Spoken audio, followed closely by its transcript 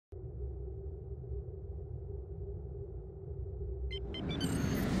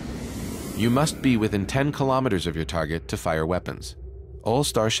You must be within 10 kilometers of your target to fire weapons. All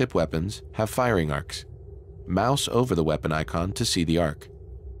Starship weapons have firing arcs. Mouse over the weapon icon to see the arc.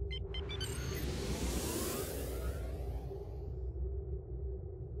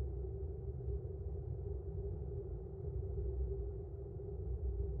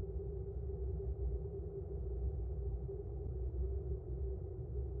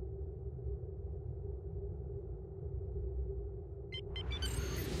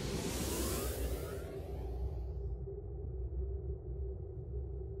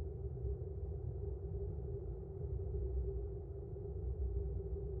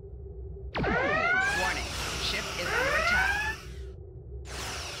 Warning, ship is under attack.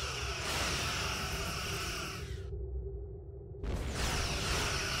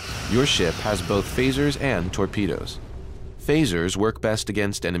 Your ship has both phasers and torpedoes. Phasers work best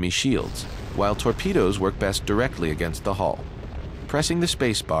against enemy shields, while torpedoes work best directly against the hull. Pressing the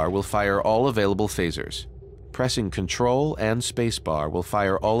spacebar will fire all available phasers. Pressing Control and spacebar will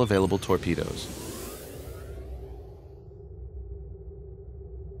fire all available torpedoes.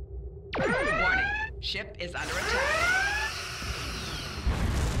 Warning, ship is under attack.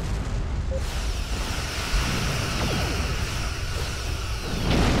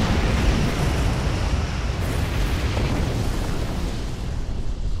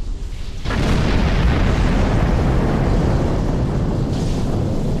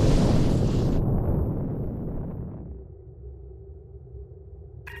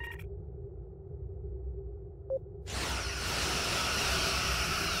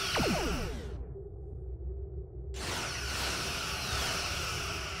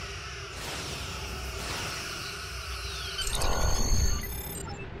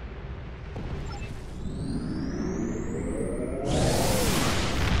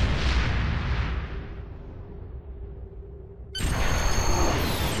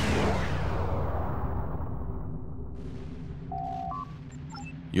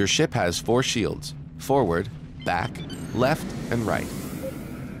 Your ship has 4 shields: forward, back, left, and right.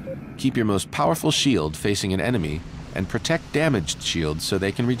 Keep your most powerful shield facing an enemy and protect damaged shields so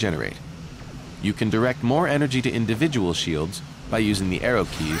they can regenerate. You can direct more energy to individual shields by using the arrow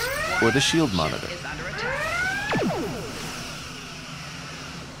keys or the shield monitor. Ship is under attack.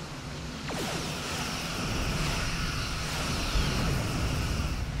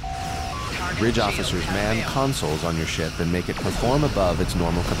 Target Bridge shield officers has man failed. consoles on your ship and make it perform above its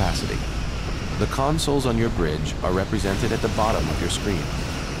normal capacity. The consoles on your bridge are represented at the bottom of your screen.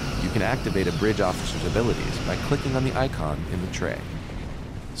 You can activate a bridge officer's abilities by clicking on the icon in the tray.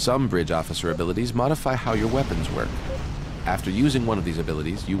 Some bridge officer abilities modify how your weapons work. After using one of these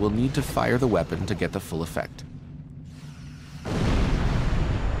abilities, you will need to fire the weapon to get the full effect.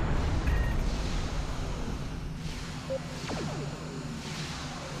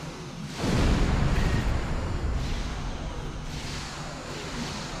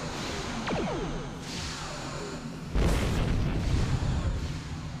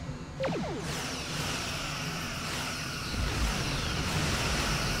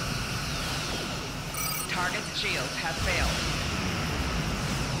 Target's shields have failed.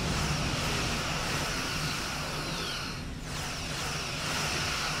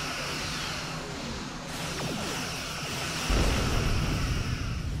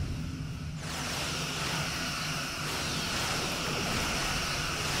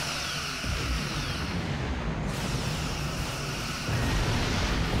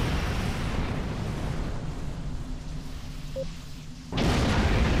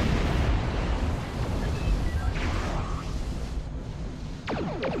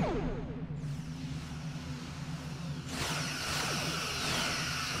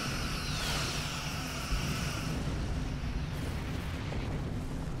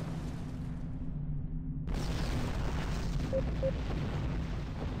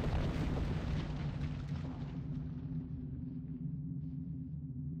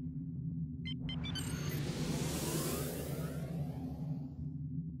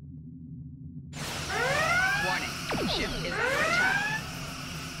 Warning, ship is under attack.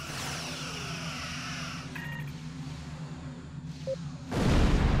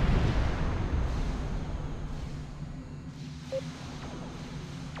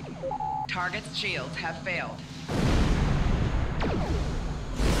 Target's shields have failed.